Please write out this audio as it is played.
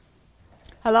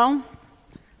Hello,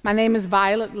 my name is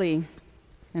Violet Lee,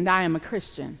 and I am a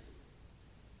Christian.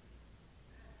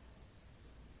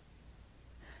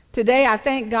 Today, I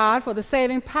thank God for the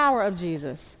saving power of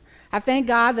Jesus. I thank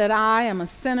God that I am a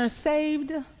sinner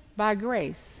saved by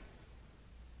grace,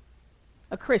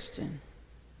 a Christian.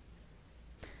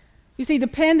 You see,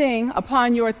 depending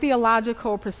upon your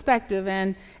theological perspective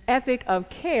and ethic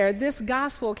of care, this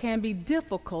gospel can be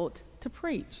difficult to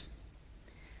preach.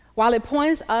 While it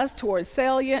points us towards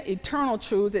salient, eternal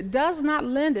truths, it does not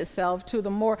lend itself to the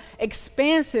more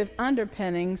expansive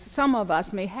underpinnings some of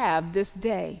us may have this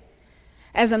day.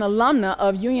 As an alumna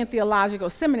of Union Theological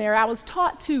Seminary, I was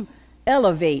taught to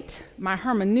elevate my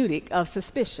hermeneutic of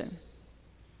suspicion.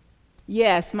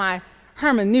 Yes, my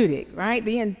hermeneutic, right?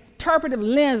 The interpretive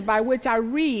lens by which I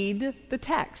read the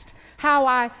text, how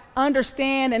I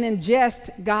understand and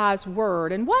ingest God's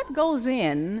word, and what goes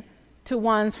in to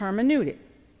one's hermeneutic.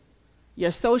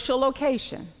 Your social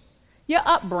location, your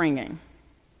upbringing,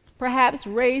 perhaps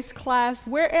race, class,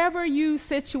 wherever you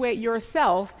situate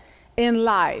yourself in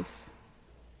life,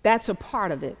 that's a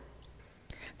part of it.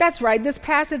 That's right, this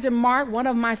passage in Mark, one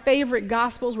of my favorite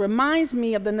gospels, reminds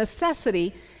me of the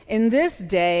necessity in this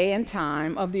day and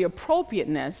time of the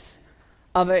appropriateness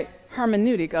of a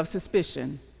hermeneutic of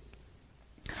suspicion.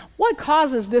 What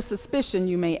causes this suspicion,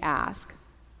 you may ask?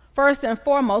 First and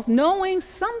foremost, knowing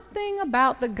something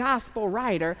about the gospel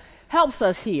writer helps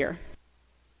us here.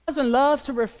 My husband loves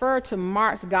to refer to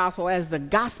Mark's gospel as the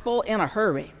gospel in a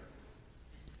hurry.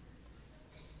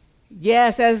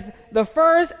 Yes, as the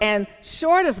first and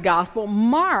shortest gospel,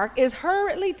 Mark is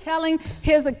hurriedly telling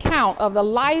his account of the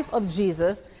life of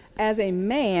Jesus as a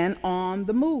man on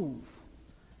the move.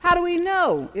 How do we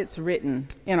know it's written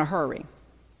in a hurry?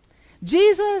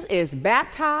 Jesus is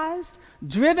baptized,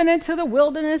 driven into the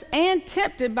wilderness, and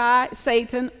tempted by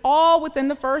Satan, all within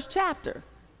the first chapter.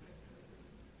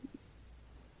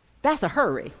 That's a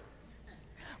hurry.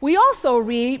 We also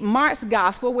read Mark's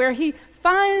gospel where he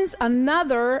finds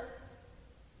another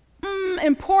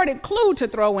important clue to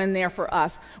throw in there for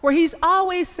us, where he's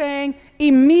always saying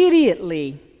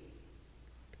immediately.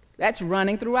 That's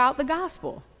running throughout the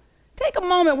gospel. Take a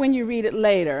moment when you read it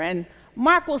later, and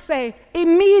Mark will say,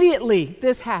 immediately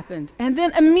this happened, and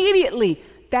then immediately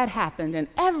that happened, and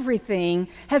everything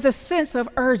has a sense of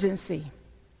urgency.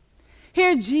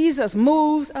 Here Jesus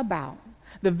moves about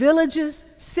the villages,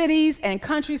 cities, and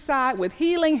countryside with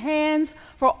healing hands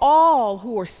for all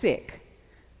who are sick.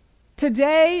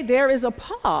 Today, there is a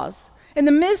pause in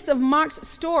the midst of Mark's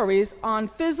stories on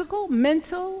physical,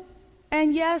 mental,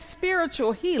 and yes,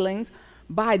 spiritual healings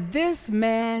by this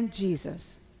man,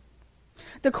 Jesus.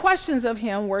 The questions of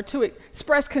him were to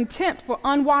express contempt for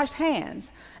unwashed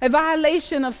hands, a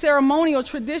violation of ceremonial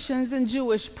traditions in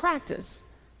Jewish practice.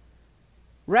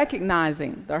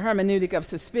 Recognizing the hermeneutic of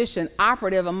suspicion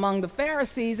operative among the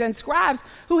Pharisees and scribes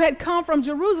who had come from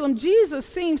Jerusalem, Jesus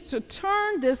seems to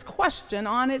turn this question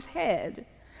on its head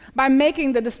by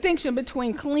making the distinction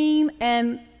between clean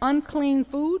and unclean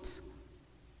foods.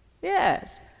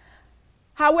 Yes.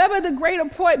 However, the greater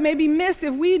point may be missed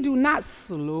if we do not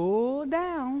slow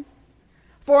down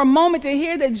for a moment to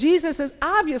hear that Jesus is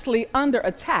obviously under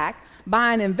attack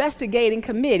by an investigating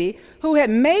committee who had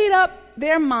made up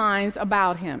their minds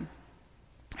about him.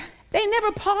 They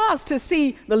never paused to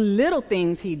see the little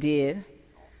things he did.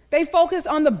 They focused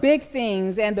on the big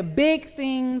things and the big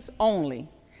things only.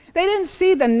 They didn't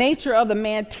see the nature of the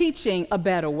man teaching a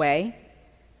better way.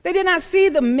 They did not see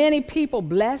the many people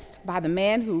blessed by the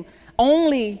man who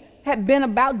only had been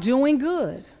about doing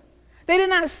good. They did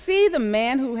not see the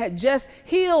man who had just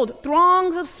healed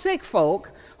throngs of sick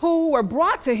folk who were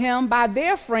brought to him by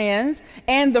their friends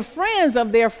and the friends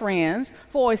of their friends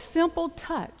for a simple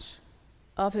touch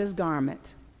of his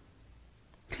garment.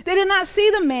 They did not see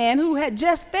the man who had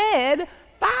just fed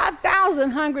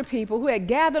 5,000 hungry people who had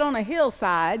gathered on a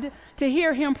hillside to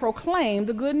hear him proclaim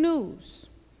the good news.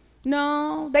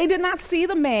 No, they did not see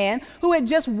the man who had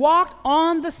just walked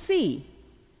on the sea.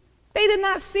 They did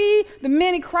not see the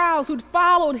many crowds who'd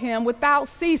followed him without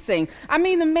ceasing. I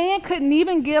mean, the man couldn't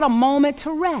even get a moment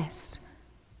to rest.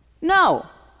 No,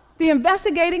 the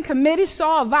investigating committee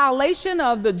saw a violation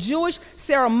of the Jewish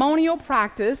ceremonial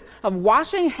practice of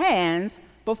washing hands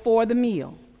before the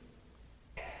meal.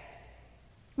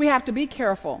 We have to be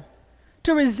careful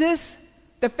to resist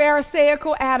the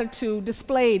Pharisaical attitude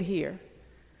displayed here.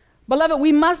 Beloved,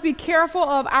 we must be careful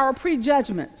of our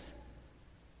prejudgments.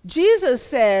 Jesus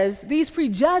says these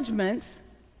prejudgments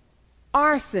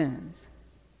are sins.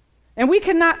 And we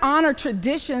cannot honor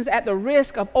traditions at the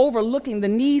risk of overlooking the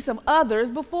needs of others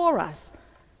before us.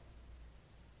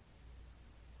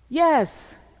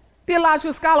 Yes,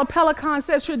 Theological scholar Pelikan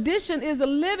says tradition is the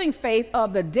living faith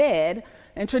of the dead,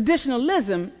 and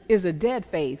traditionalism is the dead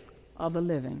faith of the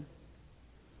living.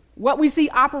 What we see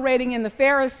operating in the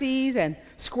Pharisees and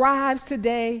scribes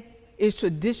today is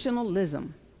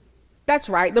traditionalism. That's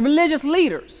right, the religious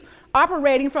leaders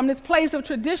operating from this place of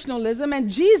traditionalism, and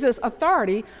Jesus'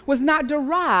 authority was not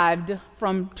derived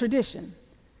from tradition.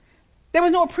 There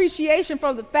was no appreciation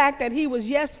for the fact that he was,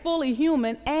 yes, fully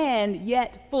human and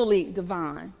yet fully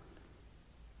divine.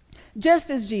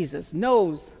 Just as Jesus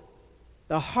knows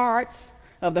the hearts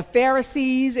of the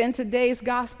Pharisees in today's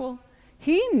gospel,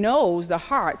 he knows the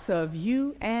hearts of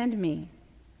you and me.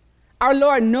 Our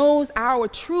Lord knows our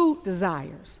true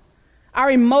desires,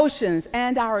 our emotions,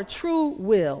 and our true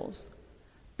wills.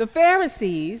 The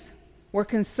Pharisees were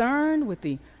concerned with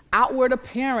the outward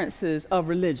appearances of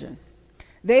religion.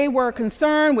 They were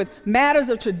concerned with matters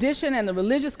of tradition and the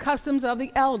religious customs of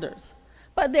the elders.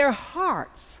 But their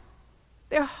hearts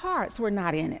were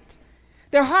not in it.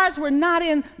 Their hearts were not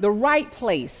in the right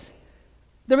place.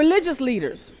 The religious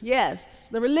leaders, yes,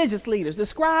 the religious leaders, the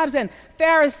scribes and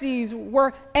Pharisees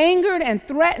were angered and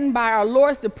threatened by our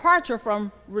Lord's departure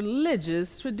from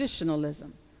religious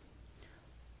traditionalism.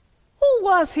 Who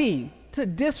was he to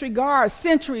disregard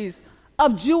centuries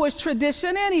of Jewish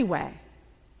tradition anyway?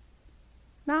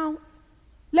 Now,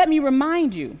 let me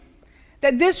remind you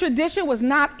that this tradition was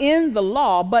not in the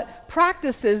law, but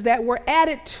practices that were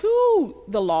added to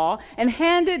the law and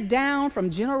handed down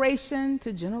from generation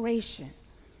to generation.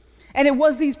 And it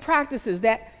was these practices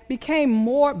that became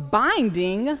more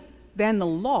binding than the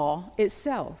law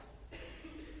itself.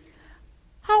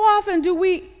 How often do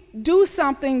we do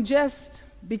something just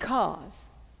because?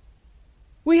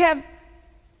 We have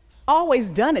always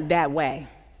done it that way,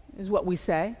 is what we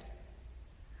say.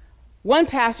 One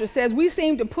pastor says we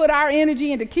seem to put our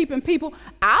energy into keeping people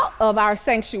out of our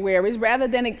sanctuaries rather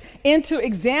than into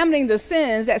examining the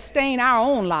sins that stain our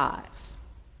own lives.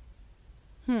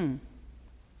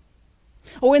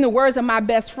 Or in the words of my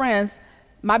best friend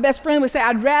would say,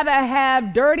 I'd rather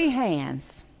have dirty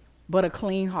hands, but a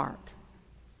clean heart.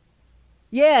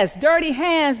 Yes, dirty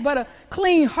hands, but a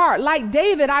clean heart. Like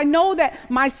David, I know that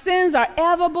my sins are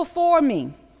ever before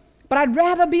me. But I'd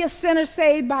rather be a sinner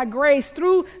saved by grace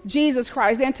through Jesus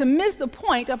Christ than to miss the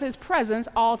point of his presence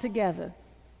altogether.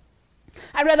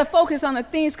 I'd rather focus on the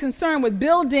things concerned with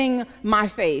building my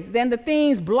faith than the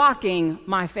things blocking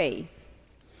my faith.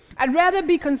 I'd rather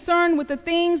be concerned with the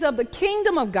things of the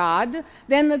kingdom of God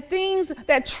than the things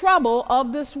that trouble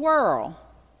of this world.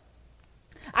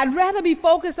 I'd rather be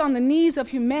focused on the needs of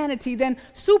humanity than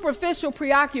superficial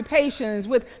preoccupations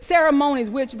with ceremonies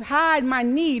which hide my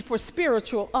need for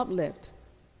spiritual uplift.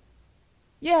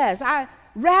 Yes, I'd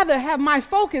rather have my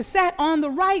focus set on the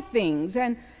right things.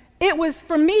 And it was,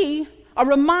 for me, a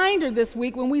reminder this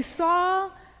week when we saw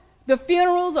the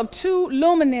funerals of two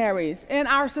luminaries in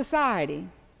our society.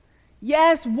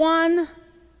 Yes, one,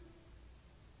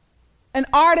 an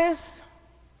artist,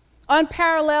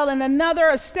 unparalleled, and another,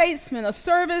 a statesman, a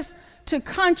service to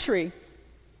country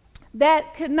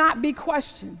that could not be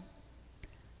questioned.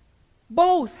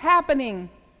 Both happening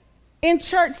in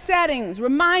church settings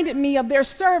reminded me of their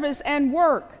service and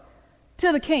work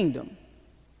to the kingdom.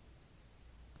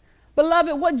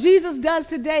 Beloved, what Jesus does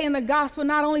today in the gospel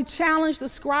not only challenged the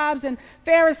scribes and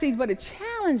Pharisees, but it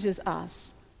challenges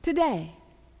us today.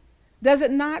 Does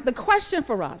it not? The question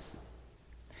for us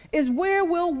is where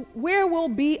will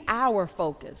be our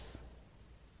focus?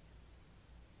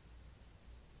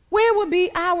 Where will be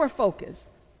our focus?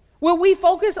 Will we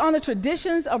focus on the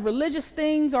traditions of religious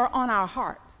things or on our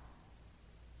heart?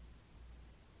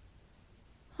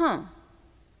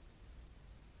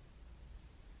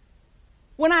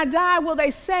 When I die, will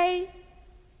they say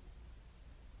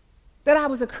that I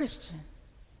was a Christian?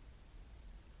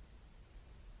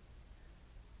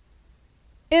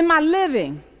 In my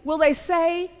living, will they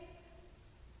say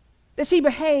that she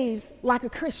behaves like a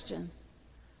Christian?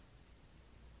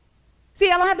 See,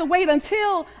 I don't have to wait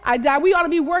until I die. We ought to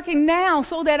be working now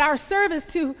so that our service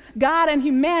to God and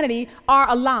humanity are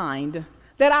aligned.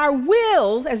 That our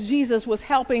wills, as Jesus was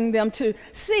helping them to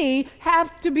see,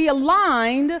 have to be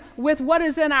aligned with what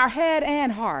is in our head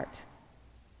and heart.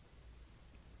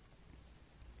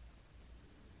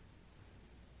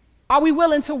 Are we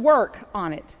willing to work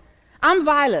on it? I'm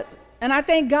Violet, and I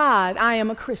thank God I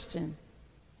am a Christian.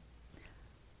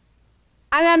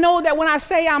 And I know that when I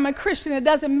say I'm a Christian, it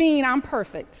doesn't mean I'm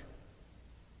perfect.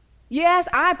 Yes,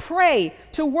 I pray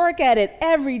to work at it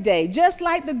every day. Just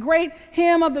like the great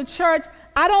hymn of the church,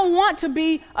 I don't want to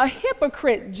be a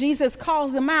hypocrite, Jesus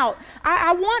calls them out.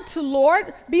 I want to,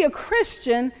 Lord, be a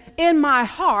Christian in my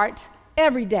heart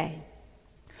every day.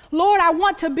 Lord, I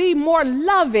want to be more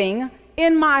loving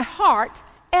in my heart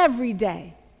every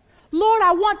day. Lord,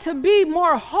 I want to be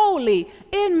more holy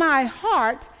in my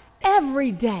heart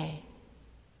every day.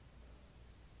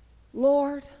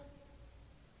 Lord,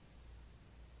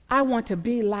 I want to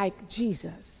be like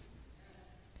Jesus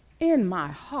in my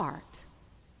heart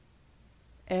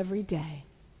every day.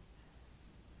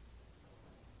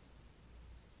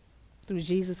 Through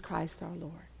Jesus Christ our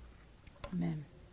Lord. Amen.